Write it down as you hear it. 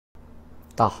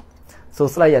តោះសួ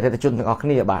ស្តីអតិថិជនទាំងអស់គ្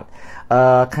នាបាទ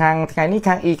ខាងថ្ងៃនេះ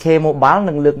ខាង EK Mobile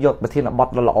នឹងលើកយកប្រធានបទ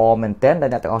ដ៏ល្អមែនទែនដែល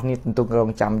អ្នកទាំងអស់គ្នាទន្ទឹងរ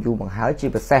ង់ចាំយូរមកហើយជា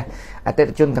ពិសេសអតិ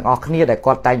ថិជនទាំងអស់គ្នាដែល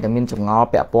គាត់តែងតែមានចម្ងល់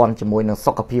ពាក់ព័ន្ធជាមួយនឹង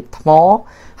សុខភាពថ្ម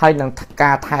ហើយនឹង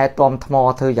ការថែទាំថ្ម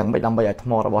ធ្វើយ៉ាងម៉េចដើម្បីឲ្យថ្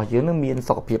មរបស់យើងនឹងមាន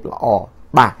សុខភាពល្អ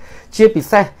បាទជាពិ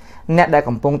សេសអ្នកដែល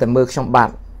កំពុងតែមើលខ្ញុំបា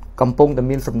ទកំពុងតែ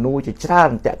មានសំណួរជាច្រើន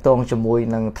តាក់ទងជាមួយ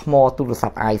នឹងថ្មទូរស័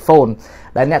ព្ទ iPhone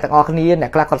ដែលអ្នកទាំងអស់គ្នាអ្ន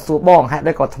កខ្លះគាត់សួរបងហេតុ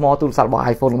អីក៏ថ្មទូរស័ព្ទរបស់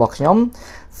iPhone របស់ខ្ញុំ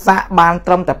សាកបាន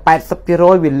ត្រឹមតែ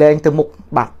 80% វាលែងទៅមុខ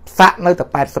បាទសាកនៅតែ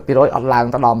 80% អត់ឡើង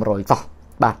ទៅដល់ 100 សោះ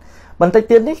បាទបន្តិច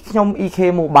ទៀតនេះខ្ញុំ EK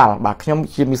Mobile បាទខ្ញុំ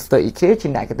ជា Mr. EK ជា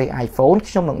អ្នកកទេស iPhone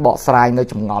ខ្ញុំនឹងបកស្រាយនៅ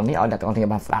ចម្ងល់នេះឲ្យអ្នកទាំងអស់គ្នា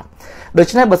បានស្ដាប់ដូ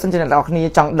ច្នេះបើសិនជាអ្នកទាំងអស់គ្នា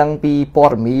ចង់ដឹងពីព័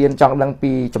ត៌មានចង់ដឹង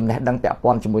ពីចំណេះដឹងពាក់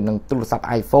ព័ន្ធជាមួយនឹងទូរស័ព្ទ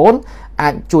iPhone អា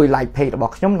ចជួយ like page រប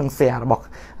ស់ខ្ញុំនិង share របស់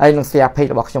ហើយនឹង share page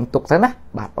របស់ខ្ញុំទុកទៅណា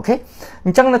បាទអូខេអ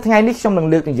ញ្ចឹងនៅថ្ងៃនេះខ្ញុំនឹង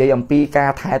លើកនិយាយអំពីការ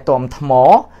ថែទាំថ្ម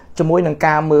ជាមួយនឹង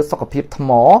ការមើលសុខភាពថ្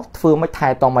មធ្វើមិនថែ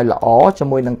ទាំឲ្យល្អជា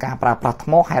មួយនឹងការប្រើប្រាស់ថ្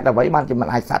មហេតុអ្វីបានជាមិន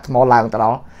អាចសាកថ្មឡើងទៅដ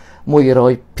ល់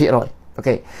 100% អូ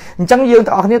ខេអញ្ចឹងយើង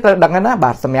ទាំងអស់គ្នាត្រូវដឹងណា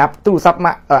បាទសម្រាប់ទូរស័ព្ទ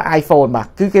iPhone បាទ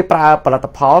គឺគេប្រើផលិត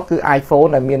ផលគឺ iPhone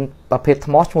ដែលមានប្រភេទ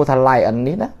ថ្មឈ្មោះថា Lion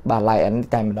នេះណាបាទ Lion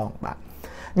តែម្ដងបាទ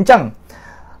អញ្ចឹង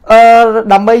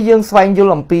ដើម្បីយើងស្វែងយ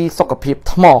ល់អំពីសុខភាព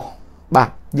ថ្មបាទ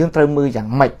យើងត្រូវមើលយ៉ាង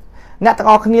ម៉េចអ្នកទាំង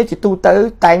អស់គ្នាជាទូទៅ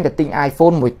តែងតែទិញ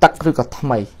iPhone មួយទឹកឬក៏ថ្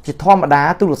មីជាធម្មតា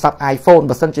ទូរស័ព្ទ iPhone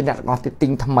បើសិនជាអ្នកទាំងអស់គ្នាទិ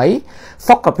ញថ្មី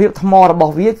សុខភាពថ្មរប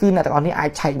ស់វាគឺអ្នកទាំងអស់គ្នាអា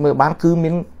ចឆែកមើលបានគឺមា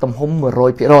នទំហំ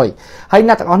 100% ហើយ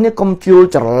អ្នកទាំងអស់គ្នាកុំជួល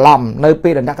ច្រឡំនៅពេ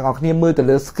លដែលអ្នកទាំងអស់គ្នាមើលទៅ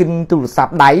លើ skin ទូរស័ព្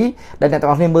ទដៃដែលអ្នកទាំ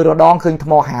ងអស់គ្នាមើលរដងឃើញថ្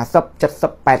ម 50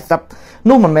 70 80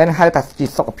 នោះមិនមែនហៅថាជា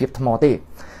សុខភាពថ្មទេ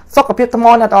សុខភាពថ្ម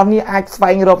អ្នកទាំងអស់គ្នាអាចស្វែ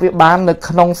ងរកវាបាននៅ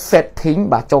ក្នុង setting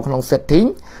បាទចូលក្នុង setting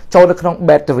ចូលនៅក្នុង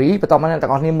battery បន្ទាប់មកអ្នកទាំ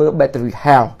ងអស់គ្នាមើល battery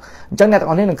health អញ្ចឹងអ្នកទាំ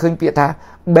ងអស់គ្នានឹងឃើញពាក្យថា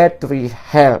battery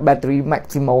health battery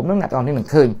maximum ហ្នឹងអ្នកទាំងអស់គ្នានឹង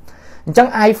ឃើញអញ្ចឹង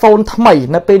iPhone ថ្មី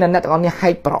នៅពេលដែលអ្នកទាំងអស់គ្នាហែ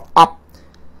កប្រអប់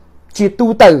ជាទូ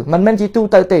ទៅមិនមែនជាទូ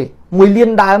ទៅទេ1លាន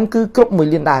ដើមគឺគ្រប់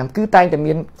1លានដើមគឺតែងតែ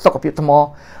មានសុខភាពថ្ម 100%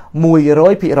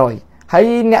 ហើយ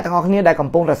អ្នកទាំងអស់គ្នាដែលកំ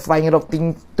ពុងតែស្វែងរកទិញ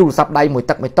ទូរស័ព្ទដៃមួយ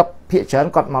ទឹកភាគច្រើន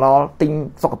គាត់មកដល់ទិញ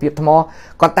សុខភាពថ្ម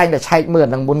គាត់តែងតែឆែកមើល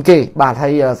នឹងមុនគេបាទហើ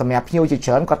យសម្រាប់ភ្ញៀវជា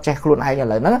ច្រើនគាត់ចេះខ្លួនឯងឥ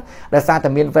ឡូវហ្នឹងដោយសារតែ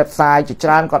មាន website ជាច្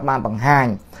រើនគាត់បានបង្ហាញ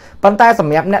ប៉ុន្តែស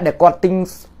ម្រាប់អ្នកដែលគាត់ទិញ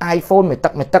iPhone មួយទឹ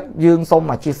កយើងសូម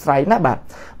អធិស្ឋានណាបាទ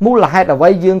មូលហេតុអ្វី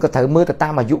យើងក៏ត្រូវមើលទៅតា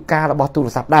មអាយុកាលរបស់ទូរ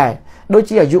ស័ព្ទដែរដូច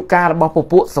ជាអាយុកាលរបស់ព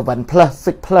ពួក7 Plus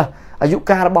 6 Plus អាយុ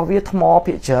កាលរបស់វាថ្ម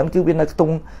ភាគច្រើនគឺវានៅខ្ទ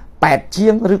ង់8ជា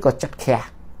ងឬក៏7ខាស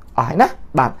អស់ហើយណា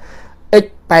បាទ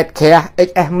X8 ខាស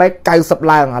XS Max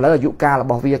 90ឡើងឥឡូវអាយុកាលរ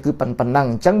បស់វាគឺប៉ុណ្ណឹង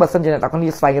អញ្ចឹងបើសិនជាអ្នកនរគ្នា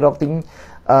ស្វែងរកទិញ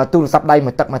ទូរស័ព្ទដៃ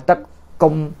មួយទឹក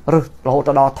កុំរឹសរហូត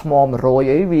ដល់ថ្ម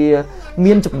100អីវា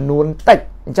មានចំនួនតិច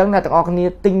អញ្ចឹងអ្នកទាំងអស់គ្នា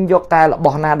ទិញយកតែរប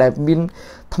ស់ណាដែលមាន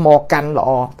ថ្មកាន់ល្អ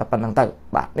តែប៉ុណ្្នឹងទៅ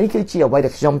បាទនេះគឺជាអ្វីដែ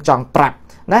លខ្ញុំចង់ប្រាប់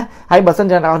ណាហើយបើសិន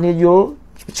ជាអ្នកទាំងអស់គ្នាយល់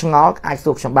ឆ្ងល់អាច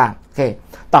សួរខ្ញុំបានអូខេ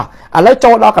តោះឥឡូវ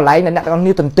ចូលដល់កន្លែងដែលអ្នកទាំងអស់គ្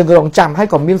នាទន្ទឹងរង់ចាំហើយ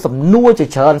ក៏មានសំណួរជា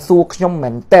ច្រើនសួរខ្ញុំមែ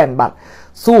នតែនបាទ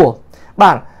សួរ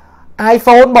បាទ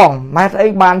iPhone បងម៉ែស្អី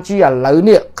បានជាឥឡូវ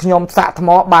នេះខ្ញុំសាកថ្ម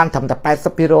បានត្រឹមតែ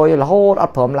 80% រហូតអ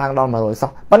ត់ព្រមឡើងដល់ 100 សោះ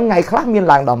ប៉ុន្តែថ្ងៃខ្លះមាន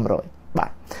ឡើងដល់ 100 បាទ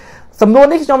សំណួរ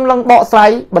នេះខ្ញុំនឹងបកស្រាយ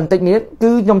បន្តិចនេះ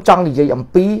គឺខ្ញុំចង់និយាយអំ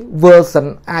ពី version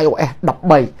iOS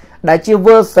 13ដែលជា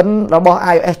version របស់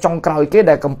iOS ចុងក្រោយគេ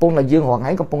ដែលកំពុងតែយើងរងថ្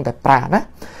ងៃកំពុងតែប្រើណា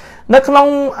នៅក្នុង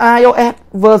iOS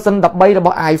version 13 រប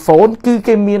ស់ iPhone គឺ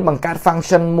គេមានបង្កើត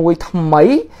function មួយថ្មី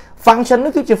function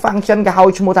នេះគឺជា function គេហៅ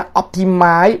ឈ្មោះថា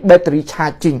optimize battery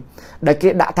charging ដែលគេ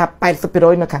ដាក់ថា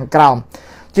 80% នៅខាងក្រោម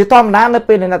ជាធម្មតានៅ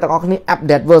ពេលអ្នកទាំងអស់គ្នា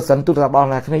update version ទូរស័ព្ទរបស់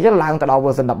អ្នកគ្នាឡើងទៅដល់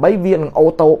version 13 វានឹងអូ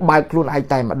តូបើកខ្លួនឯង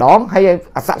តែម្ដងហើយ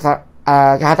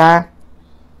គេហៅថា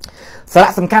សា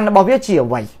រៈសំខាន់របស់វាជា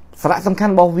អ្វីសារៈសំខា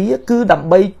ន់របស់វាគឺដើម្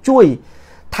បីជួយ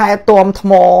ថែទាំថ្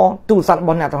មទូរស័ព្ទរប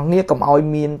ស់អ្នកទាំងគ្នាកុំឲ្យ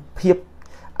មានភាព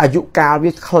អាយុកាល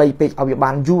វាខ្លីពេកឲ្យវាបា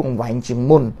នយូរអង្វែងជាង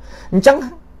មុនអញ្ចឹង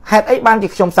ហេតុអីបានជា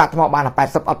ខ្ញុំសាកថ្មបាន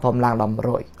80អត់ព្រមឡើងដល់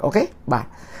100អូខេបាទ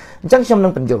អញ្ចឹងខ្ញុំនឹ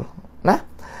ងបញ្យល់ណា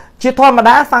ជាធម្ម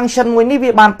តា function មួយនេះ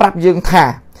វាបានប្រាប់យើងថា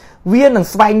វានឹង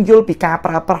ស្វែងយល់ពីការប្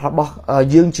រើប្រាស់របស់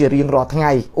យើងជារៀងរាល់ថ្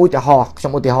ងៃឧទាហរណ៍ខ្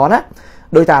ញុំឧទាហរណ៍ណា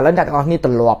ដោយតែឥឡូវអ្នកទាំងអស់គ្នាទ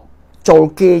ម្លាប់ចូល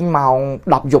គេងម៉ោង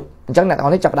10យប់អញ្ចឹងអ្នកទាំងអ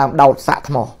ស់គ្នាចាប់ផ្ដើមដោតសាក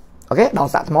ថ្មអូខេដោត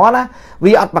សាកថ្មណា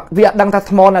វាអត់ដឹងថា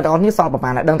ថ្មអ្នកទាំងអស់គ្នាសល់ប្រហែ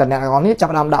លដឹងតែអ្នកទាំងអស់គ្នាចាប់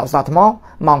ផ្ដើមដោតសាកថ្ម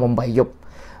ម៉ោង8យប់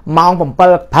ម៉ោង7ព្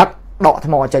រឹកដក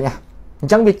ថ្មចេញអ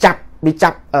ញ្ចឹងវាចាប់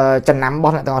ចំណាំរប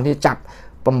ស់អ្នកទាំងអស់គ្នាចាប់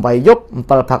8យប់7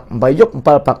ព្រឹក8យប់7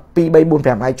ព្រឹក2 3 4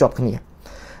 5ហើយជាប់គ្នា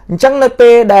អញ្ចឹងនៅពេ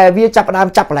លដែលវាចាប់ផ្ដើម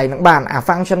ចាប់កន្លែងហ្នឹងបានអា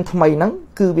function ថ្មីហ្នឹង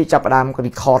គឺវាចាប់ផ្ដើម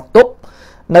record ទុក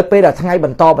នៅពេលដែលថ្ងៃប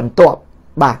ន្តបន្ទាប់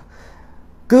បាទ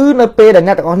គឺនៅពេលដែល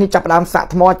អ្នកទាំងអស់គ្នាចាប់ផ្ដើមសាក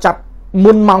ថ្មចាប់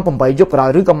មុនម៉ោង 8 យប់ក៏ដោយ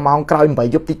ឬក៏ម៉ោងក្រោយ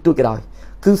 8 យប់តិចតួចក៏ដោយ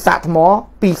គឺសាកថ្ម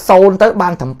ពី0ទៅបា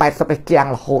នត្រឹម 80 ឯកៀង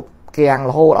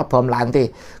រហូតអត់ព្រមឡើងទេ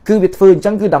គឺវាធ្វើអញ្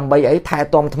ចឹងគឺដើម្បីអីថែ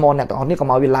ទាំថ្មអ្នកទាំងអស់នេះកុំ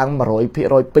ឲ្យវាឡើង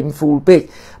 100% ពេញ full ពេក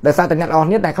ដោយសារតែអ្នកទាំងអស់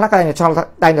នេះដែលខ្លះតែឆ្លង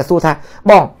តែសួរថា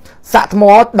បងសាកថ្ម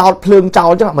ដោតភ្លើងចោល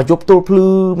អញ្ចឹងមកយប់ទល់ភ្លឺ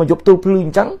អ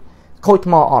ញ្ចឹងខូច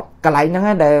ថ្មអត់កន្លែងហ្នឹង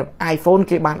ឯងដែល iPhone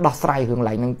គេបានដោះស្រាយរឿងកន្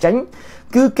លែងហ្នឹងចេញ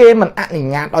គឺគេមិនអនុ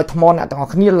ញ្ញាតឲ្យថ្មអ្នកទាំងអ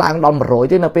ស់គ្នាឡើងដល់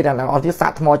 100 ទេនៅពេលដែលអ្នកទាំងអស់គ្នាសា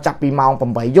កថ្មចាប់ពីម៉ោង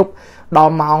 8 យប់ដ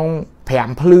ល់ម៉ោង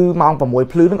 5 ភ្លឺម៉ោង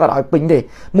 6 ភ្លឺហ្នឹងក៏ឲ្យពេញទេ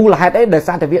មូលហេតុអីដោយ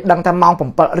សារតែវាដឹងថាម៉ោង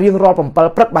 7 រៀងរាល់ 7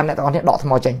 ព្រឹកបានអ្នកទាំងអស់គ្នាដកថ្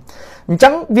មចេញអញ្ចឹ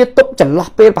ងវាទុកចន្លោះ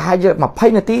ពេលប្រហែលជា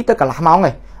20 នាទីទៅកន្លះម៉ោង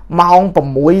ឯងម៉ោង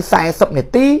 6:40 នា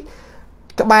ទី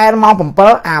ក្បែរម៉ោង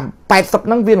 7 អា 80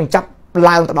 ហ្នឹងវានឹងចាប់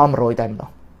ឡើងទៅដល់ 100 តែម្ដង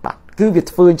បាទគឺវា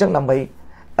ធ្វើអញ្ចឹងដើម្បី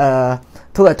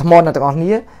ធ្វើឲ្យថ្មអ្នកទាំងអស់គ្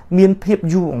នាមានភាព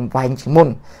យូរអង្វែងជាងមុន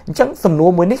អញ្ចឹងសំណួរ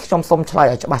មួយនេះខ្ញុំសូមឆ្លើយ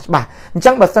ឲ្យច្បាស់អញ្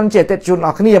ចឹងបើសិនជាអតិថិជនអ្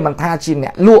នកគ្នាមិនថាជាអ្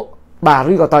នកលក់បាទ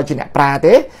ឬក៏តើជាអ្នកប្រើ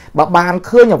ទេបើបាន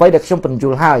ឃើញអ្វីដែលខ្ញុំបញ្យ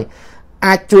ល់ហើយ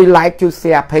អាចជួយ like ជួយ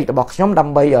share page របស់ខ្ញុំដើ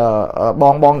ម្បីប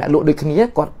ងអ្នកលក់ដូចគ្នា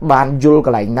គាត់បានយល់ក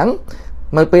ន្លែងហ្នឹង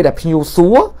នៅពេលដែលភ្ញៀវសួ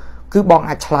រគឺបង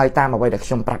អាចឆ្លើយតាមអ្វីដែលខ្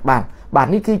ញុំប្រាប់បានបាទ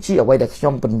នេះគឺជាអ្វីដែលខ្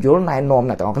ញុំបញ្យល់ណែនាំ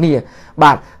អ្នកទាំងអស់គ្នា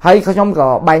បាទហើយខ្ញុំក៏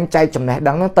បែងចែកចំណេះ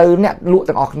ដឹងហ្នឹងទៅអ្នកលក់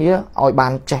ទាំងអស់គ្នាឲ្យបា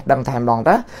នចេះដឹងតែម្ដង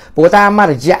តើព្រោះតាម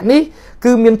រយៈនេះ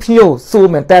គឺមានភ្ញៀវសួរ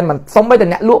មែនតើមិនសូម្បីតែ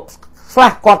អ្នកលក់ខ្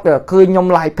លះគាត់ឃើញខ្ញុំ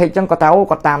live page អញ្ចឹងគាត់ថា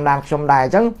គាត់តាមដានខ្ញុំដែរអ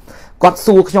ញ្ចឹងគាត់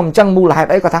សួរខ្ញុំអញ្ចឹងមូលហេតុ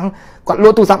អីគាត់ថាគាត់ល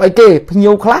ក់ទូរស័ព្ទអីគេភ្ញៀ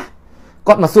វខ្លះ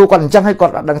គាត់មកសួរគាត់អញ្ចឹងហើយគា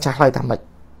ត់អត់ដឹងចាស់ហើយថាម៉េច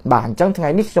បាទអញ្ចឹងថ្ងៃ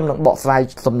នេះខ្ញុំនឹងបកស្រាយ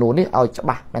សំណួរនេះឲ្យច្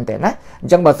បាស់មែនតើណាអ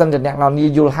ញ្ចឹងបើសិនជាអ្នកនរនា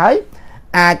យល់ហើយ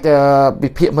អាចវិ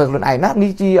ភាគមើលខ្លួនឯងណា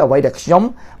នេះជាអ្វីដែលខ្ញុំ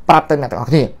ប្រាប់ទៅអ្នកទាំងអ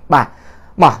ស់គ្នាបាទ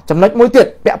ចំណុចមួយទៀត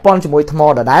ពាក់ព័ន្ធជាមួយថ្ម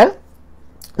ដដែល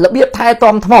របៀបថែ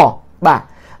ទាំថ្មបាទ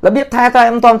របៀបថែ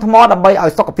ទាំថ្មដើម្បីឲ្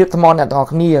យសុខភាពថ្មអ្នកទាំងអ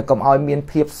ស់គ្នាកុំឲ្យមាន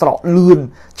ភាពស្រកលឿន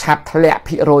ឆាប់ធ្លាក់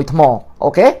ភាគរយថ្មអូ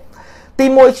ខេទី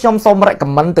1ខ្ញុំសូម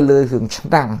recommend ទៅលើរឿងឆ្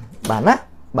នាំងបាទណា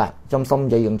បាទខ្ញុំសូមនិ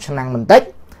យាយរឿងឆ្នាំងបន្តិច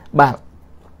បាទ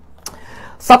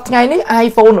សប្តាហ៍ថ្ងៃនេះ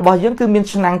iPhone របស់យើងគឺមាន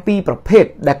ឆ្នាំងពីរប្រភេទ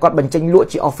ដែលគាត់បញ្ចេញលក់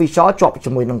ជា official ជាប់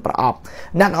ជាមួយនឹងប្រអប់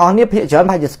អ្នកនរគ្នាភាគច្រើនប្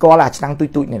រហែលជាស្គាល់អាឆ្នាំងទូ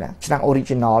ចនេះណាឆ្នាំង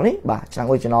original នេះបាទឆ្នាំង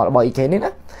original របស់ EK នេះ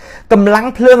ណាកម្លាំង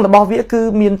ភ្លើងរបស់វាគឺ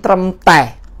មានត្រឹមតែ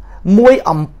1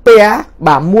 អំពែ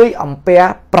បាទ1 អំពែ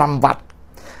 5 វ៉ាត់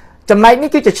ចំណែកនេះ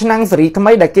គឺជាឆ្នាំងស៊េរីថ្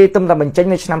មីដែលគេទំតែបញ្ចេញ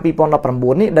នៅឆ្នាំ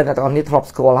 2019 នេះដែលអ្នកនរគ្នាធ្លាប់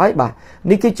ស្គាល់ហើយបាទ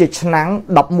នេះគឺជាឆ្នាំង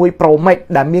11 Pro Max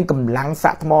ដែលមានកម្លាំង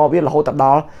សាកថ្មវារហូតដ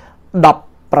ល់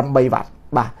 18 វ៉ាត់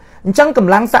បាទអញ្ចឹងក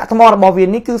ម្លាំងសាកថ្មរបស់វា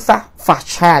នេះគឺសាក fast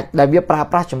charge ដែលវាប្រើ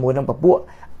ប្រាស់ជាមួយនឹងពពួក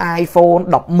iPhone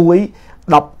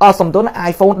 11សំទោស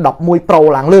iPhone 11 Pro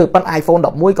ឡើងលើប៉ុន្តែ iPhone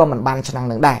 11ក៏មិនបានឆ្នាំង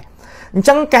នឹងដែរអញ្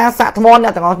ចឹងការសាកថ្មអ្ន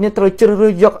កទាំងអស់គ្នាត្រូវជ្រើសរើ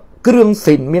សយកគ្រឿង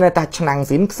ស៊ីនមានន័យថាឆ្នាំង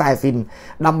ស៊ីនខ្សែស៊ីន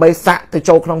ដើម្បីសាកទៅ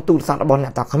ចូលក្នុងទូរស័ព្ទរបស់អ្ន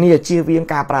កទាំងគ្នាជៀសវាង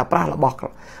ការប្រើប្រាស់របស់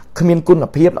គ្មានគុណ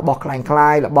ភាពរបស់คล้า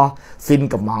ยរបស់ស៊ីន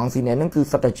កំងស៊ីនហ្នឹងគឺ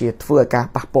សុទ្ធតែជាធ្វើឲ្យការ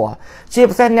ប៉ះពាល់ជា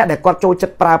ពិសេសអ្នកដែលគាត់ចូលចិ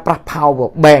ត្តប្រើប្រាស់ power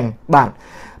bank បាទ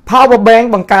power bank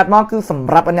បង្កើតមកគឺស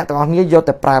ម្រាប់អ្នកទាំងអស់គ្នាយក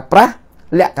ទៅប្រើប្រាស់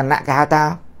លក្ខណៈគេហៅថា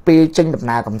ពេលចេញដំ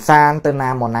ណើរកំសាន្តទៅណា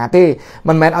មកណាទេ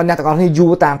មិនមែនឲ្យអ្នកទាំងអស់គ្នាយួ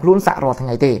រតាមខ្លួនសាករាល់ថ្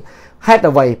ងៃទេហេតុ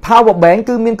អ្វី power bank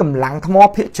គឺមានកម្លាំងថ្ម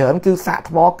ភាគច្រើនគឺសាក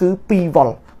ថ្មគឺ2 វ៉ុល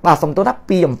បាទសំទោសថា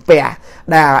2 អំពែ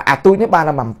ដែលអាទូចនេះបាន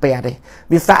តែ1 អំពែទេ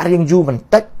វាសាករៀងយូរបន្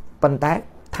តិចប៉ុន្តែ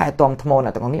ថែទាំថ្មអ្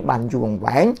នកទាំងអស់នេះបានយូរអង្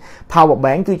វែង power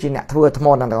bank គឺជាអ្នកធ្វើថ្ម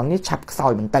អ្នកទាំងអស់នេះឆាប់ខ្សោ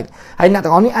យបន្តិចហើយអ្នក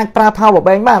ទាំងអស់នេះអាចប្រើ power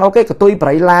bank បានអូខេកតុយប្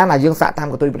រៃឡានយើងសាកតាម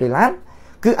កតុយប្រៃឡាន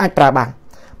គឺអាចប្រើបាន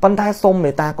ប៉ុន្តែសូមមេ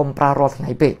ត្តាកុំប្រើរាល់ថ្ងៃ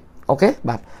ពេកអូខេ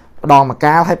បាទម្ដងមក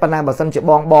កាលហើយប៉ុន្តែបើសិនជា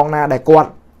បងណាដែលគាត់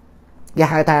គេ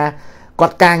ហៅថាគា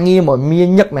ត់ការងារមកមាន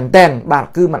ញឹកមែនតែនបាទ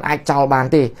គឺมันអាចចោលបាន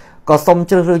ទេក៏សូម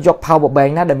ជ្រើសរើសយក power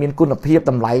bank ណាដែលមានគុណភាព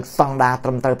តម្លៃស្តង់ដារត្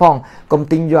រឹមត្រូវផងកុំ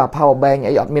ទិញយក power bank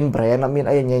អីអត់មាន brand អត់មាន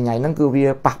អីញ៉ៃហ្នឹងគឺវា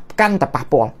ប៉ះកាន់តែប៉ះ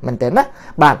ពាល់មែនទេណា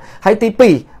បាទហើយទី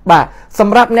2បាទស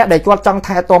ម្រាប់អ្នកដែលគាត់ចង់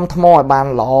ថែទាំថ្មឲ្យបាន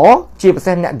ល្អជាពិ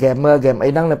សេសអ្នក gamer អី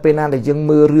ហ្នឹងនៅពេលណាដែលយើង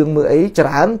មើលរឿងមើលអីច្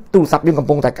រើនទូរស័ព្ទយើងកំ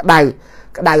ពុងតែក្តៅ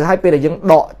ហើយពេលដែលយើង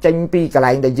ដកចេញពីកន្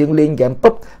លែងដែលយើងលេង game ពុ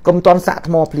បកុំតន់សាក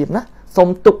ថ្មភ្លាមណាសូម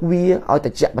ទុកវាឲ្យត្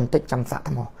រជាក់បន្តិចចាំសាក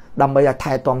ថ្មដើម្បីឲ្យ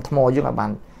ថែទាំថ្មយើងឲ្យបា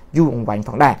នយូរអង្វែងផ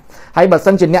ងដែរហើយបើ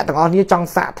សិនជាអ្នកទាំងអស់គ្នាចង់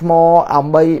សាកថ្មដើ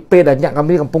ម្បីពេលដែលអ្នក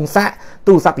កំពុងសាក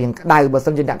ទូរស័ព្ទរៀងក្តៅបើ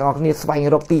សិនជាអ្នកទាំងអស់គ្នាស្វែង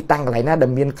រកទីតាំងកន្លែងណាដែ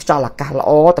លមានខ្យល់អាកាសល្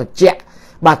អត្រជាក់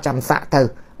បាទចាំសាកទៅ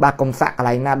បាទកុំសាកកន្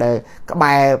លែងណាដែលក្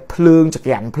បែរភ្លើងចក្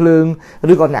រានភ្លើង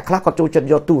ឬក៏អ្នកខ្លះគាត់ចូលចិត្ត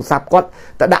យកទូរស័ព្ទគាត់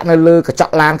ទៅដាក់នៅលើកញ្ច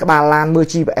ក់ឡានក្បាលឡានមើល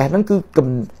GPS ហ្នឹងគឺ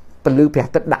ពន្លឺព្រះ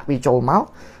អាទិត្យដាក់វាចូលមក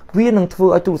វានឹងធ្វើ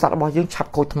ឲ្យទូរស័ព្ទរបស់យើងឆាប់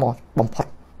ខូចថ្មបំផុត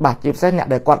បាទជាពិសេសអ្នក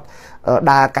ដែលគាត់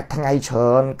ដើរកាត់ថ្ងៃច្រើ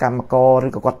នកម្មករឬ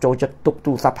ក៏គាត់ចូលចិត្តទុក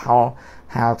ទូរស័ព្ទ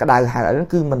ហាលក្តៅហាលអី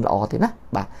គឺមិនល្អទេណា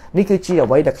បាទនេះគឺជាអ្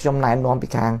វីដែលខ្ញុំណែនាំពី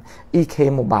ខាង EK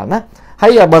Mobile ណា ហើ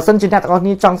យបើសិនជាអ្នកទាំងអស់គ្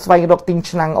នាចង់ស្វែងរកទិញ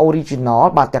ឆ្នាំង original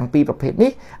បាទទាំងពីរប្រភេទ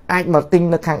នេះអាចមកទិញ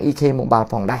នៅខាង EK Mobile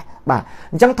ផងដែរបាទ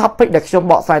អញ្ចឹង topic ដែលខ្ញុំ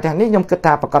បកស្រាយទាំងនេះខ្ញុំគិត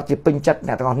ថាប្រកាសជាពេញចិត្ត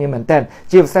អ្នកទាំងអស់គ្នាមែនទែន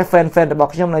ជាពិសេស fan រប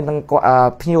ស់ខ្ញុំនៅនឹង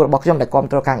ភ្ញៀវរបស់ខ្ញុំដែលគ្រប់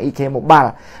គ្រងខាង EK Mobile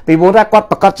ពីព្រោះថាគាត់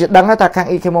ប្រកាសជាដឹងថាខាង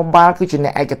EK Mobile គឺជាអ្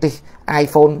នកឯកទេស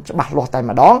iPhone ច្បាស់លាស់តែ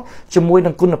ម្ដងជាមួយនឹ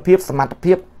ងគុណភាពសមត្ថ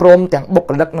ភាពព្រមទាំងបុគ្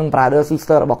គលិកនិង brother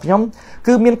sister របស់ខ្ញុំ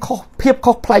គឺមានភាព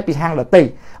ខុសប្លែកពីហាងដទៃ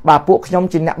បាទពួកខ្ញុំ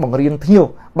ជាអ្នកបង្រៀនភ្ញៀវ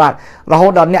បាទរហូ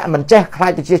តដល់អ្នកមិនចេះខ្លា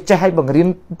ចទៅចេះឲ្យបង្រៀន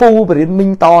ពូបង្រៀនមី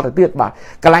ងតទៅទៀតបាទ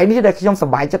កន្លែងនេះដែលខ្ញុំស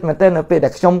ប្បាយចិត្តមែនទែននៅពេលដែ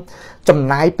លខ្ញុំចំ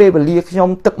ណាយពេលវេលាខ្ញុំ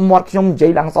ទឹកមាត់ខ្ញុំនិយា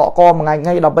យឡើងសក់កមួយថ្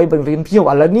ងៃដើម្បីបង្រៀនភ្ញៀវ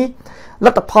ឥឡូវនេះល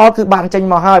ទ្ធផលគឺបានចេញ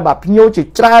មកហើយបាទភ្ញៀវជា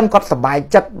ច្រើនគាត់សប្បាយ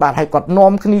ចិត្តបាទហើយគាត់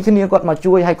នាំគ្នាគាត់មក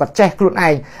ជួយហើយគាត់ចេះខ្លួនឯ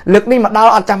ងលើកនេះមកដ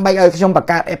ល់អត់ចាំបាច់ឲ្យខ្ញុំបង្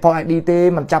កើត Apple ID ទេ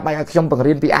មិនចាំបាច់ឲ្យខ្ញុំបង្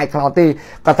រៀនពី iCloud ទេ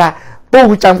គាត់ថាពូ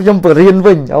ចាំខ្ញុំបង្រៀន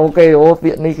វិញអូខេអូ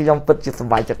ពាក្យនេះខ្ញុំពិតជាស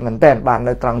ប្បាយចិត្តមែនតើបាទ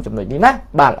នៅត្រង់ចំណុចនេះណា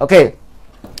បាទអូខេ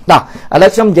ដល់ឥឡូ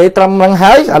វខ្ញុំនិយាយត្រឹមហ្នឹង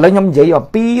ហើយឥឡូវខ្ញុំនិយាយអំ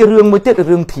ពីរឿងមួយទៀត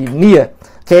រឿងធានាអូ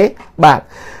ខេបាទ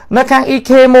នៅខាង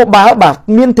EK Mobile បាទ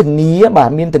មានធានាបាទ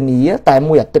មានធានាតែ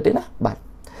មួយអាទិត្យទេណា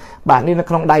បាទនេះនៅ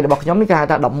ក្នុងដៃរបស់ខ្ញុំនេះគេហៅ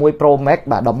ថា11 Pro Max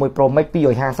បាទ11 Pro Max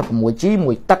 256G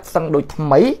មួយទឹកសឹងដូចថ្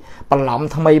មីបន្លំ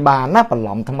ថ្មីបានណាបន្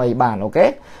លំថ្មីបានអូខេ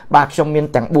បាទខ្ញុំមាន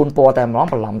ទាំង4ពណ៌តែម្ដង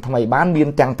បន្លំថ្មីបានមាន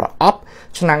ទាំងប្រអប់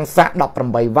ឆ្នាំងសាក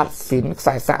18វ៉ាត់ស៊ីនខ្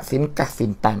សែសាកស៊ីនកាសស៊ី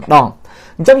នតែម្ដង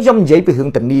អញ្ចឹងខ្ញុំនិយាយពីរឿង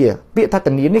ធានាពាក្យថា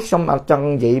ធានានេះខ្ញុំអត់ចង់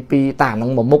និយាយពីតានឹង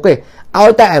មុខទេឲ្យ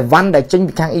តែអីវ៉ាន់ដែលចេញ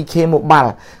ពីខាង EK Mobile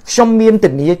ខ្ញុំមានធា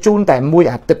នាជូនតែមួយ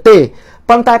អាទិត្យទេ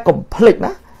ប៉ុន្តែកុំភ្លេច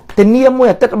ណាធានាមួយ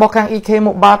អាទិត្យរបស់ខាង EK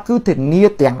Mobile គឺធានា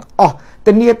ទាំងអស់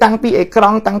ធានាតាំងពីអេក្រ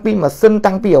ង់តាំងពីម៉ាស៊ីន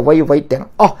តាំងពីអ្វីទាំង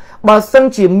អស់បើសិន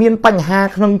ជាមានបញ្ហា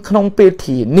ក្នុងពេល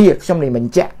ធានាខ្ញុំនេះប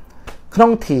ញ្ជាក់ក្នុ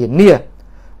ងធានា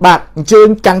បាទអញ្ជើញ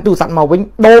កាន់ទូរស័ព្ទមកវិញ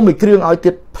ដូរមួយគ្រឿងឲ្យ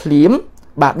ទៀតភ្លាម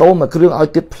បាទដូរមួយគ្រឿងឲ្យ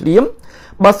ទៀតភ្លាម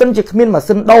បើសិនជាគ្មានម៉ា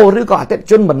ស៊ីនដូរឬក៏អតិថិ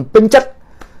ជនមិនពេញចិត្ត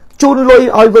ជូនលុយ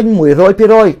ឲ្យវិញ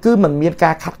 100% គឺមិនមាន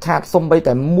ការខាត់សូម្បី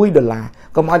តែ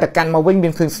$1កុំឲ្យតែកាន់មកវិញមា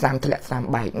នឃើញស្នាមធ្លាក់ស្នាម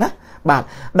បែកណាបាទ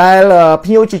ដែលភ្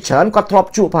ញៀវជាច្រើនគាត់ធ្លាប់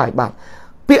ជួបហើយបាទ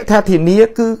ពាក្យថាធានា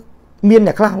គឺមាន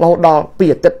អ្នកខ្លះរហូតដល់2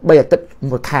អាទិត្យ3អាទិត្យ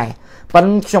1ខែប៉ុន្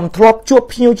តែខ្ញុំធ្លាប់ជួប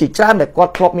ភ្ញៀវជាច្រើនដែលគា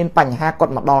ត់ធ្លាប់មានបញ្ហាគា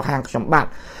ត់មកដល់ហាងខ្ញុំបាទ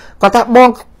គាត់ថាបង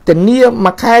ធានា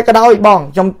មួយខែក៏ដោយបង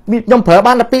ខ្ញុំប្រើ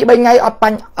បានតែ2 3ថ្ងៃអត់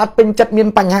ពេញចិត្តមាន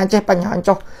បញ្ហាចេះបញ្ហា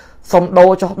ចុះសុំដូរ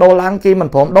ចុះដូរឡើងគេមិន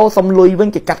ព្រមដូរសុំលុយវិញ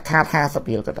គេកាត់ខាត50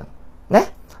រៀលក៏ទៅណា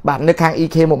បាទនៅខាង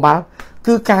EK Mobile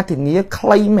គឺការធានាខ្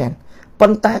លីមែនប៉ុ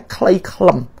ន្តែខ្លីខ្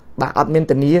លឹមបាទអត់មាន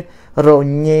ធានារ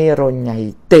ញ៉េរញ៉ៃ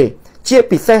ទេជា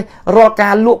ពិសេសរាល់កា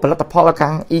រលក់ផលិតផលខា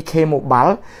ង EK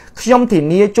Mobile ខ្ញុំធា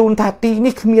នាជូនថាទី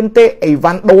នេះគ្មានទេអី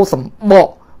វ៉ាន់ដូរសម្បក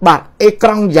បាទអេក្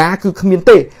រង់យ៉ាគឺគ្មាន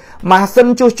ទេម៉ាស៊ីន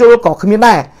ជួសជុលក៏គ្មាន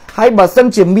ដែរហើយបើសិន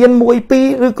ជាមាន1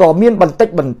 2ឬក៏មានបន្តិច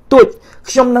បន្តួច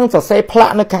ខ្ញុំនឹងសរសេរផ្លា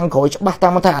កនៅខាងក្រោយច្បាស់តា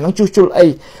មថាអានឹងជួសជុលអី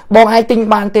បងឯងទិញ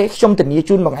បានទេខ្ញុំធានា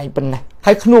ជូនបងឯងប៉ុណ្ណេះ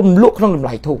ហើយខ្ញុំលក់ក្នុងតម្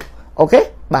លៃធូរអូខេ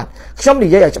បាទខ្ញុំនិ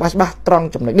យាយឲ្យច្បាស់ត្រង់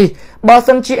ចំណុចនេះបើ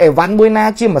សិនជាអីវ៉ាន់មួយណា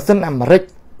ជាម៉ាស៊ីនអាមេរិក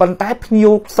ប៉ុន្តែភ្ញៀ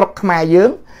វស្រុកខ្មែរយើ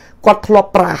ងគាត់ធ្លាប់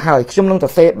ប្រើហើយខ្ញុំនឹងស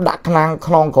រសេរដាក់ខ្នង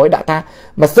ក្រោយដាក់ថា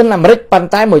ម៉ាស៊ីនអាមេរិកប៉ុន្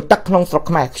តែមួយទឹកក្នុងស្រុក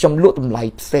ខ្មែរខ្ញុំលក់តម្លៃ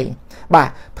ផ្សេងបាទ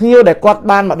ភ្ញៀវដែលគាត់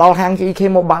បានមកដល់ហាង EK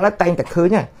Mobile តែងតែឃើញ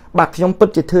ហើយបាទខ្ញុំពិត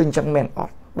ជាធ្វើអញ្ចឹងមែនអ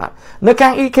ត់បាទនៅខា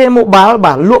ង EK Mobile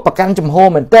បាទលក់ប្រកាន់ចំហ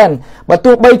មែនតើបើ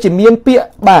ទោះបីជាមានពាក្យ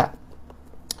បាទ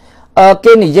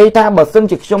គេនិយាយថាបើសិន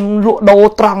ជាខ្ញុំលក់ដូរ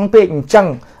ត្រង់ពេកអញ្ចឹង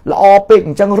ល្អពេកអ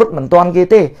ញ្ចឹងរត់មិនទាន់គេ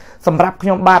ទេសម្រាប់ខ្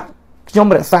ញុំបាទខ្ញុំ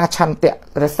រក្សាឆន្ទៈ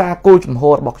រក្សាគោលជំហ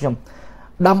ររបស់ខ្ញុំ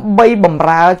ដើម្បីបំ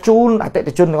រើជូនអតិ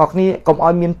ថិជនទាំងអស់គ្នាកុំឲ្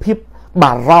យមានភាព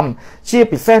បារម្ភជា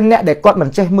ពិសេសអ្នកដែលគាត់មិន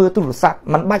ចេះមើលទូរស័ព្ទ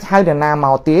មិនបាច់ហៅអ្នកណាម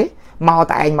កទេមក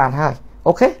តែឯងបានហើយ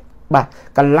អូខេបាទ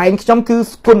កន្លែងខ្ញុំគឺ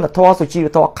គុណធម៌សុជីវ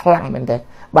ធម៌ខ្លាំងមែនទេ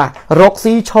បាទរក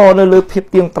ស៊ីឈរនៅលើភាព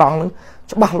ទៀងត្រង់នឹង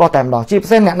ច្បាស់លាស់តែម្ដងជាពិ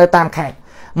សេសអ្នកនៅតាមខេត្ត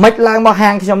មិនឡើងមកហា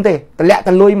ងខ្ញុំទេតម្លាក់ត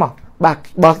លុយមកបាទ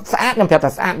បើស្អាតខ្ញុំប្រាប់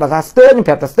ថាស្អាតបើថាស្ទើរខ្ញុំ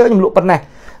ប្រាប់ថាស្ទើរខ្ញុំលក់ប៉ុណ្ណេះ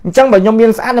អញ្ចឹងបើខ្ញុំមា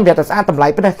នស្អាតខ្ញុំប្រាប់ថាស្អាតតម្លៃ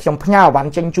ប៉ុណ្ណេះខ្ញុំផ្ញើអវ៉ាន់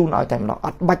ចេញជូនឲ្យតែម្ដងអ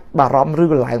ត់បាច់បារម្ភឬ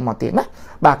ឡើងមកទៀតណា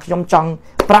បាទខ្ញុំចង់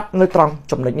ប្រាប់នៅត្រង់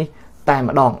ចំណុចនេះតែ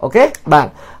ម្ដងអូខេបាទ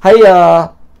ហើយ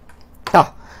តោះ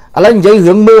ឥឡូវនិយាយ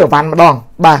រឿងមើលអវ៉ាន់ម្ដង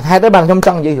បាទហេតុអីបាទខ្ញុំច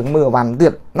ង់និយាយរឿងមើលអវ៉ាន់ទៀ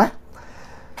តណា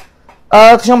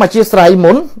ខ្ញុំអធិស្ឋាន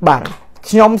មុនបាទ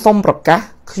ខ្ញុំសូមប្រកាស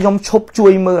ខ្ញុំឈប់ជួ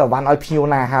យមើលអវ៉ាន់ឲ្យភ្ញៀវ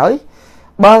ណាហើយ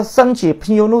បើសិនជាភ្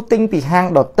ញៀវនោះទិញពីហាង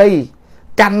ដទៃ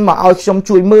កាន់មកឲ្យខ្ញុំ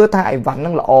ជួយមើលថាអីវ៉ាន់ហ្នឹ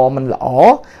ងល្អមិនល្អ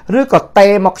ឬក៏តេ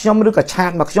មកខ្ញុំឬក៏ឆា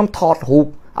តមកខ្ញុំថតរូប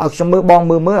ឲ្យខ្ញុំមើលបង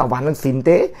មើលអវ៉ាន់ហ្នឹងស៊ីន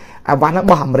ទេអវ៉ាន់ហ្នឹងរ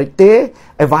បស់អាមេរិកទេ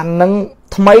អីវ៉ាន់ហ្នឹង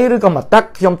ថ្មីឬក៏មកទឹក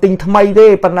ខ្ញុំទិញថ្មីទេ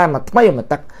ប៉ុន្តែមកថ្មីមក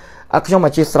ទឹកខ្ញុំអ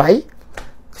ធិស្ឋាន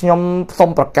ខ្ញុំសូម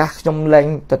ប្រកាសខ្ញុំលែង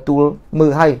ទទួលមើ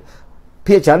លឲ្យ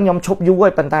ភាគច្រើនខ្ញុំឈប់យូរហើ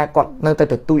យប៉ុន្តែគាត់នៅតែ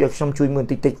ទទូចឲ្យខ្ញុំជួយមើល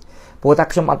តិច ព្រោះតែ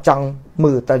ខ្ញុំអត់ចង់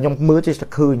មើលតែខ្ញុំមើលចេះតែ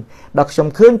ឃើញដល់ខ្ញុំ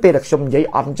ឃើញពេលតែខ្ញុំនិយាយ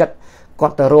អត់ចិត្តគា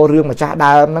ត់ទៅរករឿងម្ចាស់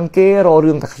ដើមហ្នឹងគេរក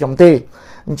រឿងតែខ្ញុំទេ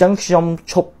អញ្ចឹងខ្ញុំ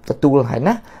ឈប់ទទួលហើយ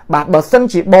ណាបាទបើសិន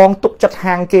ជាបងទុកចិត្ត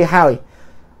ហាងគេហើយ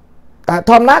តែ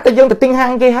ធម្មតាតែយើងទៅទិញហា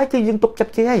ងគេហើយគឺយើងទុកចិត្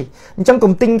តគេហើយអញ្ចឹង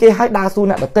កុំទិញគេហើយដើរសួរ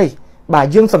អ្នកដទៃបាទ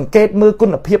យើងសង្កេតមើលគុ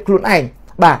ណភាពខ្លួនឯង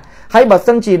បាទហើយបើ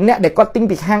សិនជាអ្នកដែលគាត់ទិញ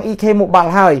ពីហាង EK Mobile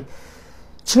ហើយ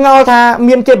ឆ្ងល់ថា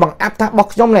មានគេបង្អាប់ថារបស់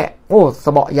ខ្ញុំនេះអូស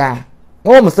បកយ៉ា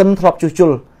អូម៉ាស៊ីនធ្លាប់ជួសជុ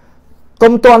ល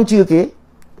កុំតន់ជឿគេ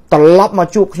ត្រឡប់មក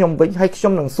ជួបខ្ញុំវិញហើយខ្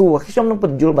ញុំនឹងសួរខ្ញុំនឹងប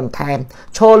ញ្យល់បន្ថែម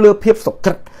ឈរលើភាពសុក្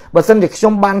រិតបើសិនជាខ្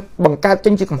ញុំបានបង្កើតចេ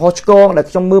ញជាកំហុសឆ្គងដែល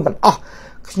ខ្ញុំមើលមិនអស់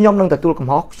ខ្ញុំនឹងទទួលកំ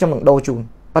ហុសខ្ញុំនឹងដូរជូន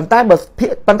ប៉ុន្តែ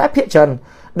ភាគច្រើន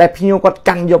ដែលភ្ញៀវគាត់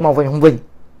កាន់យកមកវិញ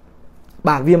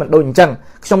បាទវាមិនដូចអញ្ចឹង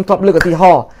ខ្ញុំធ្លាប់លើកឧទាហ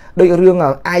រណ៍ដូចរឿង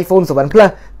iPhone 7 Plus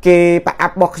គេប្រអា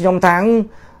ប់របស់ខ្ញុំថា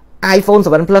iPhone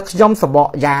 7 Plus ខ្ញុំសបក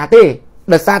យ៉ាទេ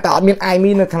ដោយសារតែអត់មាន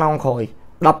iMe នៅក្នុងក្រោយ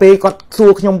ដល់ពេលគាត់សួ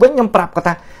រខ្ញុំវិញខ្ញុំប្រាប់គាត់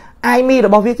ថា iMe រ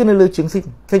បស់វាគឺនៅលើជើងស៊ីន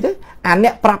ឃើញទេអាអ្ន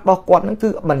កប្រាប់របស់គាត់ហ្នឹងគឺ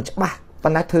មិនច្បាស់ប៉ុ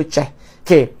ន្តែធ្វើចេះអូ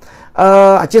ខេ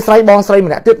អធិស្ឋានបងស្រី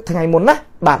ម្នាក់ទៀតថ្ងៃមុនណា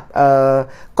បាទ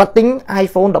គាត់ទិញ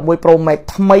iPhone 11 Pro Max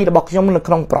ថ្មីរបស់ខ្ញុំនៅ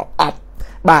ក្នុងប្រអប់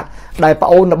បាទដែលប្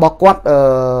អូនរបស់គាត់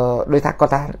ដោយថាគា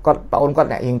ត់ប្អូនគាត់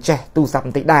អ្នករៀងចេះទូរស័ព្ទប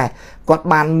ន្តិចដែរគាត់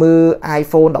បានមើល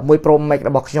iPhone 11 Pro Max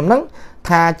របស់ខ្ញុំហ្នឹង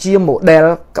ថាជា model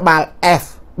ក្បាល F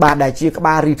បាទដែលជាក្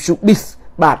បាល review disc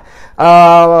បាទ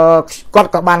គាត់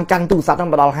ក៏បានកាន់ទូរស័ព្ទហ្នឹង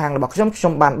មកដល់ហាងរបស់ខ្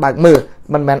ញុំបានបើកមើល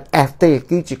មិនមែន F ទេ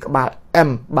គឺជាក្បាល M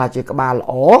បាទជាក្បាលល្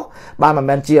អបាទមិន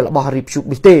មែនជារបស់ review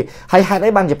disc ទេហើយហេតុ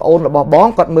អីបានជាប្អូនរបស់បង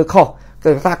គាត់មើលខុស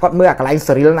គឺថាគាត់មើលអាកន្លែង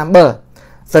serial number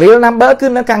គឺ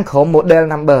នៅខាងក្រោម model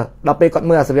number ដល់ពេលគាត់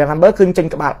មើលអា serial number គឺចេញ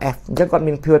ក្បាល F អញ្ចឹងគាត់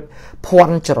មានភាពភ័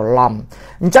ន្តច្រឡំ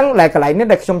អញ្ចឹងតែកន្លែងនេះ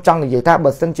ដែលខ្ញុំចង់និយាយថាបើ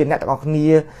សិនជាអ្នកទាំងអស់គ្នា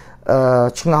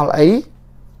ឆ្ងល់អី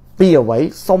ពីអ្វី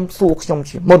សុំសួរខ្ញុំ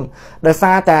ជាមុនដោយ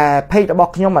សារតែ page រប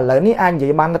ស់ខ្ញុំឥឡូវនេះអាចនិយា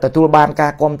យបានទទួលបានកា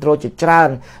រគ្រប់គ្រងជាច្រើន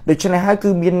ដូច្នេះហើយគឺ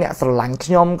មានអ្នកស្រឡាញ់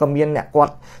ខ្ញុំក៏មានអ្នកគា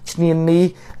ត់ឈ្នានីស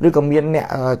ឬក៏មានអ្នក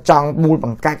ចង់មូលប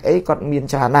ង្កាច់អីគាត់មាន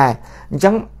ច្រើនដែរអញ្ចឹ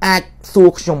ងអាចសួរ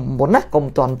ខ្ញុំមុនណាកុំ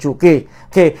តន់ជួគេ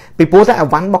អូខេពីព្រោះតែអ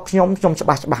វ៉ាន់របស់ខ្ញុំច្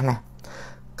បាស់ណាស់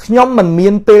ខ្ញុំមិនមា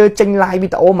នពេលចេញ live វី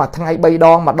ដេអូមួយថ្ងៃ3ដ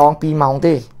ងម្ដង2ម៉ោង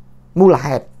ទេមូល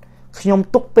ហេតុខ្ញុំ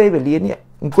ទុកពេលវេលានេះ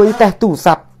អង្គុយតេស្តទូរ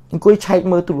ស័ព្ទអង្គុយឆែក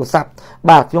មើលទូរស័ព្ទ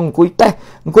បាទខ្ញុំអង្គុយតេស្ត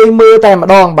អង្គុយមើលតែម្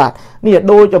ដងបាទនេះ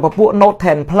ដូចពពួក Note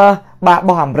 10 Plus បាទរប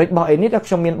ស់អាមេរិករបស់អីនេះខ្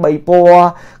ញុំមាន3ពណ៌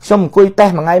ខ្ញុំអង្គុយតេ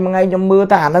ស្តមួយថ្ងៃខ្ញុំមើល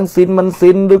តែអានឹងស៊ីនមិន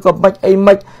ស៊ីនឬក៏មិនអី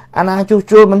មិនអាណាជួស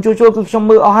ជុលមិនជួសជុលគឺខ្ញុំ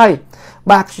មើលអស់ហើយ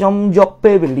បាទខ្ញុំយក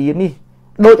ពេលវេលានេះ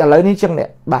ដូចឥឡូវនេះចឹងនេះ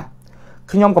បាទ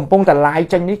ខ្ញុំកំពុងតែ live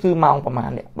ចេញនេះគឺម៉ោងប្រហែ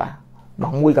លនេះបាទម៉ោ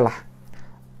ង1កន្លះ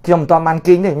ខ្ញុំមិនតាន់បាន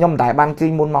គេងទេខ្ញុំមិនដែលបានគេ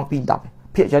ងមុនម៉ោង 2:10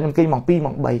ភាគច្រើនខ្ញុំគេងម៉ោង 2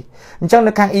 ម៉ោង 3អញ្ចឹង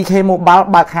នៅខាង EK Mobile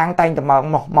បើកហាងតែងតែម៉ោ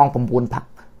ង 9 ផឹក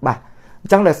បាទអ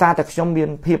ញ្ចឹងដោយសារតែខ្ញុំមាន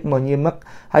ភាពមញឹមឹក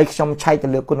ហើយខ្ញុំឆែកទៅ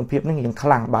លើគុណភាពនេះយ៉ាងខ្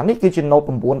លាំងបាទនេះគឺជា Note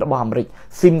 9 របស់អាមេរិក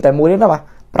SIM តែមួយទេណាបាទ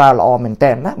ប្រើល្អមែន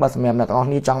តើណាបើសម្រាប់អ្នកទាំងអស់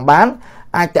គ្នាចង់បាន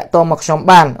អាចតាក់ទងមកខ្ញុំ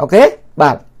បានអូខេ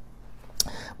បា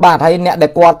ទហើយអ្នកដែ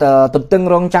លគាត់ទន្ទឹង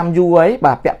រង់ចាំយូរហើយ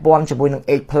បាទពាក់ព័ន្ធជាមួយនឹង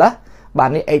 8 Plus បាទ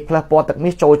នេះ 8 Plus ពណ៌ទឹក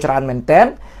នេះចូលច្រើនមែនតើ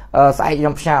ស្អែកខ្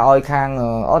ញុំផ្ញើឲ្យខាង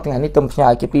ថ្ងៃនេះខ្ញុំផ្ញើ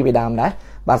ឲ្យគេពីរដើមដែរ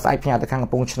បាទស្អែកផ្ញើទៅខាងកំ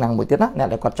ពង់ឆ្នាំងមួយទៀតណាអ្នក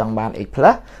ដែលគាត់ចង់បាន 8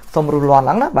 Plus សូមរស់រាន់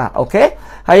ឡើងណាបាទអូខេ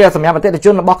ហើយសម្រាប់អតិថិជ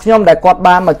នរបស់ខ្ញុំដែលគាត់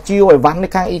បានមកជាវអីវ៉ាន់នៅ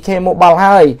ខាង EK Mobile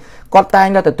ហើយគាត់តែង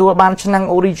តែទទួលបានឆ្នាំង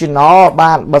original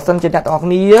បាទបើសិនជាអ្នកទាំងអស់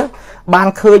គ្នាបាន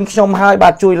ឃើញខ្ញុំហើយបា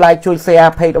ទជួយ like ជួយ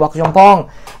share page របស់ខ្ញុំផង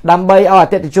ដើម្បីឲ្យអ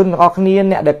តិថិជនទាំងអស់គ្នា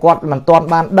អ្នកដែលគាត់មិនទាន់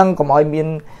បានដឹងកុំឲ្យមាន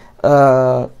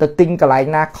ទៅទិញកន្លែង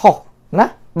ណាខុសណា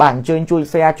បាទអញ្ជើញជួយ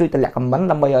share ជួយតម្លាក់ comment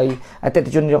ដើម្បីឲ្យអតិ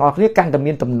ថិជនទាំងអស់គ្នាកាន់តែ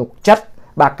មានទំនុកចិត្ត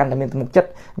បាទកាន់តែមានទំនុកចិត្ត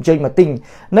អញ្ជើញមកទិញ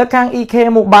នៅខាង EK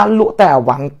Mobile លក់តែអា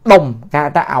វ៉ាន់ដុំគេហៅ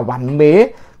ថាអាវ៉ាន់មេ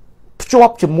ភ្ជា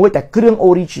ប់ជាមួយតែគ្រឿង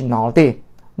original ទេ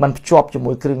มันភ្ជាប់ជា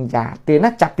មួយគ្រឿងយ៉ាទេណា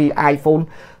ចាប់ពី iPhone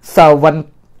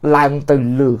 7ឡើងទៅ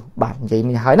លើបាទនិយាយ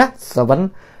នេះហើយណា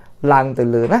7ឡើងទៅ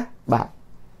លើណាបាទ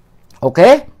អូខេ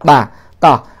បាទ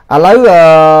តោះឥឡូវ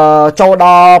ចូលដ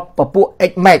ល់ពពួក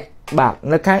X Max បាទ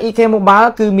នៅខាង EK Mobile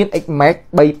គឺមាន X Max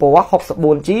 3ពណ៌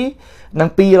 64G និង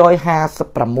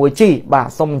 256G បាទ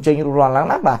សូមអញ្ជើញរួចរាល់ឡើង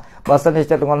ណាបាទបើសិនជា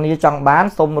អ្នកទាំងអស់គ្នាចង់បាន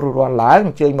សូមរួចរាល់ឡើងអ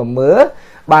ញ្ជើញមកមើល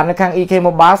បាទនៅខាង EK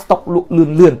Mobile ស្តុកលក់លឿ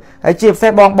នហើយជាពិសេ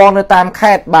សបងនៅតាម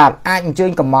ខេត្តបាទអាចអញ្ជើ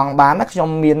ញកំងបានណាខ្ញុំ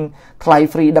មានថ្លៃ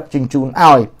free ដឹកជញ្ជូន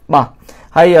ឲ្យបាទ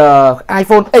ហើយ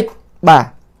iPhone X បាទ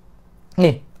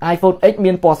នេះ iPhone X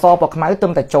មានពណ៌សពណ៌ខ្មៅទឹ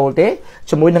មតែចូលទេ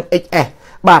ជាមួយនឹង XS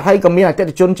បាទហើយក៏មានអតិ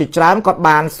ថិជនជាច្រើនគាត់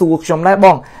បានសួរខ្ញុំដែរប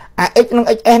ងអា X និង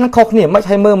XS ហ្នឹងខុសគ្នាមិន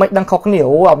ហើយមើលមិនដឹងខុសគ្នា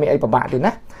អូអត់មានអីពិបាកទេ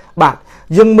ណាបាទ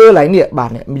យើងមើលឡើយនេះបាទ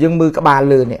នេះយើងមើលក្បាល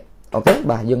លើនេះអូខេ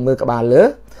បាទយើងមើលក្បាលលើ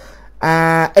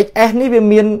XS នេះវា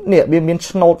មាន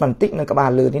ឆ្នោតបន្តិចនៅក្បាល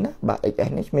លើនេះណាបាទ XS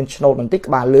នេះមានឆ្នោតបន្តិច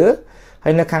ក្បាលលើហើ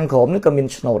យនៅខាងក្រោមនេះក៏មាន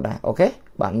ឆ្នោតដែរអូខេ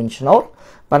បាទមានឆ្នោត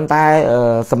ប៉ុន្តែ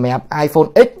សម្រាប់ iPhone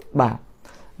X បាទ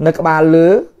នៅក្បាលលើ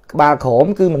ក្បាលក្រោម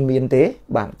គឺมันមានទេ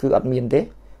បាទគឺអត់មានទេ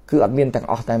គឺអត់មានទាំង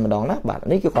អស់តែម្ដងណាបាទ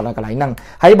នេះគឺគាត់នៅកន្លែងហ្នឹង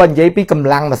ហើយបើនិយាយពីកម្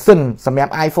លាំងម៉ាស៊ីនសម្រា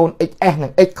ប់ iPhone XS និ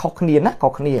ង X ខុសគ្នាណាខុ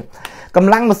សគ្នាក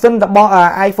ម្លាំងម៉ាស៊ីនរបស់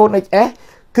iPhone XS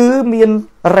គឺមាន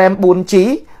RAM 4G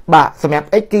បាទសម្រាប់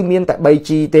X គឺមានតែ 3G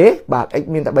ទេបាទ X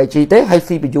មានតែ 3G ទេហើយ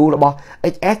CPU របស់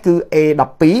XS គឺ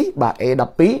A12 បាទ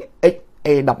A12 X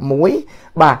A11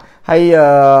 បាទហើយ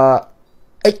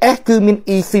XS គឺមាន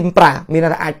eSIM ប្រើមាន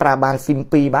ថាអាចប្រើបាន SIM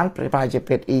 2បានប្រើជាប្រ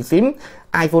ភេទ eSIM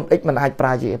iPhone X មិនអាចប្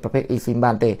រើជាប្រភេទ eSIM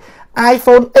បានទេ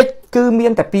iPhone X គឺមា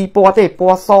នតែ2ពណ៌ទេព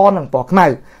ណ៌សនិងពណ៌ខ្មៅ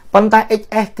ប៉ុន្តែ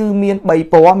XS គឺមាន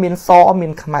3ពណ៌មានសមា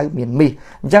នខ្មៅមានមាស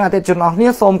អញ្ចឹងអតិថិជនអស់គ្នា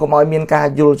សូមកុំឲ្យមានការ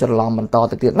យល់ច្រឡំបន្ត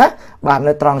ទៅទៀតណាបាទ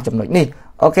នៅត្រង់ចំណុចនេះ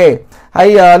អូខេហើយ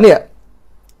នេះ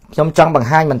ខ្ញុំចង់បង្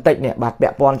ហាញបន្តិចនេះបាទពា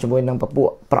ក់ព័ន្ធជាមួយនឹងពពួក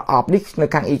ប្រអប់នេះនៅ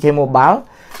ខាង EK Mobile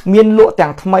មានលក់ទាំ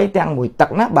ងថ្មីទាំងមួយទឹ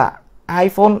កណាបាទ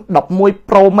iPhone 11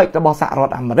 Pro Max របស់សហរ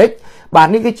ដ្ឋអាមេរិកបាទ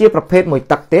នេះគឺជាប្រភេទមួយ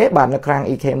ទឹកទេបាទនៅខាង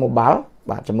EK Mobile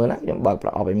បាទចាំមើលណាខ្ញុំបើកប្រ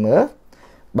អប់ឲ្យមើល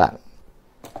បាទ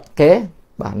អូខេ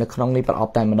បាទនៅក្នុងនេះប្រអ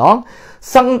ប់តែម្ដង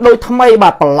សឹងដូចថ្មីបា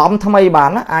ទប្រឡំថ្មីបាន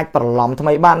ណាអាចប្រឡំថ្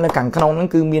មីបាននៅខាងក្នុងហ្នឹង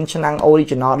គឺមានឆ្នាំង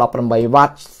original 18W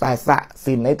ខ្សែសាក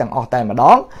ស៊ីនអីទាំងអស់តែម្ដ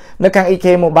ងនៅខាង EK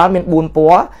Mobile មាន4ព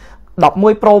ណ៌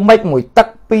11 Pro Max មួយទឹក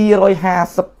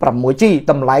 256G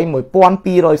តម្លៃ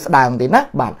 1200 ស្ដើងទេណា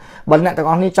បាទបើអ្នកទាំង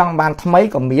អស់នេះចង់បានថ្មី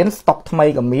ក៏មានស្តុកថ្មី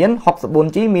ក៏មាន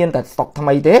 64G មានតែស្តុកថ្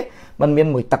មីទេมันមាន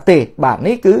មួយទឹកទេបាទ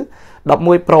នេះគឺ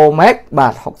11 Pro Max បា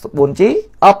ទ 64G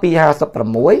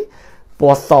 256ព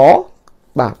ណ៌ស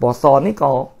បាទពណ៌សនេះ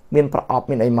ក៏មានប្រអប់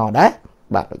មានអីមកដែរ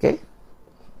បាទអូខេ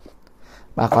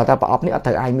បាទគាត់ថាប្រអប់នេះអត់ត្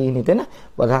រូវ iMe នេះទេណា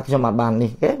បើថាខ្ញុំអត់បាន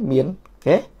នេះគេមានអូ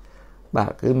ខេបា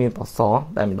ទគឺមានពណ៌ស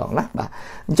តែម្ដងណាបាទ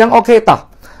អញ្ចឹងអូខេតោះ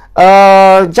អ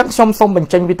ញ្ចឹងខ្ញុំសូមប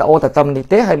ញ្ចេញវីដេអូទៅតាមនេះ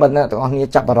ទេហើយបើអ្នកទាំងអស់គ្នា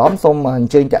ចាប់អារម្មណ៍សូមអ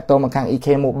ញ្ជើញតាក់ទងមកខាង EK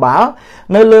Mobile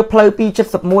នៅលើផ្លូវ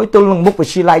271ទល់នឹងមុខវិ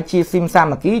ទ្យាល័យជាស៊ីមសា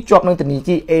មគ្គីជាប់នឹងធនា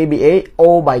គារ ABA អូ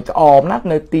បៃក្អមណា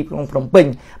នៅទីក្រុងភ្នំពេញ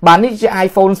បាទនេះជា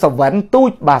iPhone 7 ទូ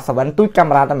ចបាទ7ទូចកា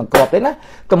មេរ៉ាតែមួយគ្រាប់ទេណា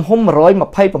ទំហំ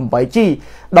 128G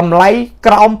តម្លៃ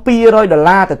ក្រោម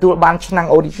$200ទទួលបានឆ្នាំង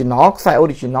original ខ្សែ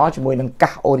original ជាមួយនឹងកា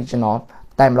ស original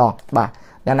តែម្ដងបាទ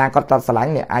អ្នកណាគាត់ឆ្លា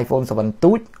ញ់នេះ iPhone 7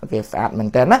 ទូចអូខេស្អាតមែន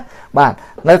តើណាបាទ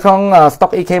នៅក្នុង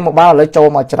stock EK Mobile ឥឡូវចូល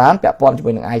មកច្រើនពាក់ព័ន្ធជា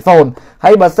មួយនឹង iPhone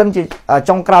ហើយបើសិនជា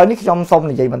ចុងក្រោយនេះខ្ញុំសូម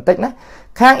និយាយបន្តិចណា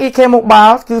ខាង EK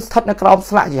Mobile គឺស្ថិតនៅក្រោម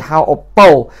ស្លាកយីហោ Oppo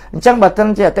អញ្ចឹងបើសិន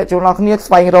ជាអតិថិជនរបស់គ្នា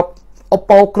ស្វែងរក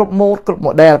Oppo គ្រប់ម៉ូតគ្រប់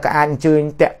model ក៏អាចអញ្ជើញ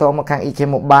តាក់ទងមកខាង EK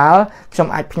Mobile ខ្ញុំ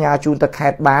អាចផ្ញើជូនទៅខេ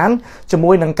ត្តបានជា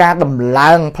មួយនឹងការដំ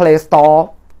ឡើង Play Store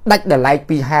ដាច់ដល់ឡែក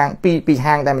ពីហាងពី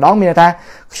ហាងតែម្ដងមានន័យថា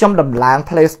ខ្ញុំដំឡើង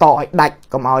Play Store ឲ្យដាច់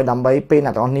កុំឲ្យដើម្បីពេលអ្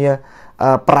នកទាំងអស់គ្នា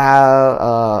ប្រើ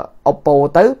Oppo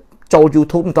ទៅចូល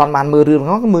YouTube មិនទាន់បានមើលរឿងហ្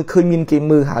នឹងមើលឃើញមានគេ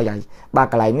មើលហើយបាទ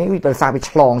កន្លែងនេះវាដោយសារវា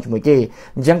ឆ្លងជាមួយគេ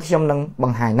អញ្ចឹងខ្ញុំនឹងប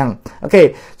ង្ហាញហ្នឹងអូខេ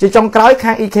ជាចុងក្រោយ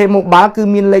ខាង EK Mobile គឺ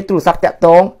មានលេខទូរស័ព្ទតាក់ទ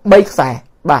ង3ខ្សែ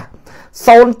បាទ077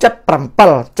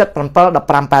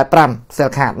 771585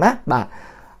 Cellcard ណាបាទ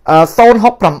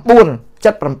069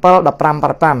 77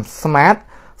 1585 Smart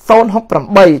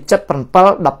 068 77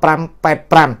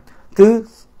 1585គឺ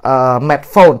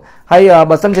Metfone ហើយ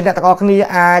បើសិនជាអ្នកទាំងអស់គ្នា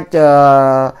អាច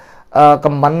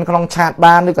comment ក្នុងឆាត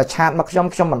បានឬក៏ឆាតមកខ្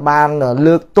ញុំមិនបាន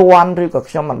លើកទាន់ឬក៏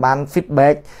ខ្ញុំមិនបាន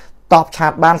feedback តបឆា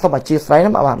តបានសូមអធិស្ឋាន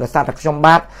ណាបាទដោយសារតែខ្ញុំ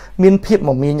បាទមានភាព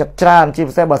មមាញឹកច្រើនជា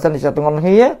ពិសេសបើសិនជាទាំងអស់គ្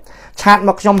នាឆាតម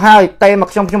កខ្ញុំហើយតេមក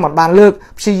ខ្ញុំមិនបានលើក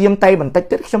ព្យាយាមតេបន្តិច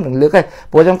ទៀតខ្ញុំនឹងលើកហើយ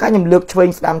ព្រោះខ្ញុំលើកឆ្វេង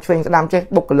ស្ដាំចេះ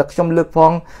បុគ្គលិកខ្ញុំលើកផ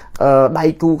ងដៃ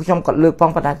គូខ្ញុំក៏លើកផ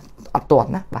ងប៉ុន្តែអត់ទាន់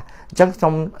ណាបាទអញ្ចឹងខ្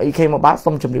ញុំ EK Mobile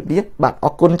សូមជម្រាបលាបាទអ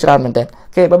រគុណច្រើនមែនទែន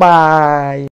អូខេបាយបាយ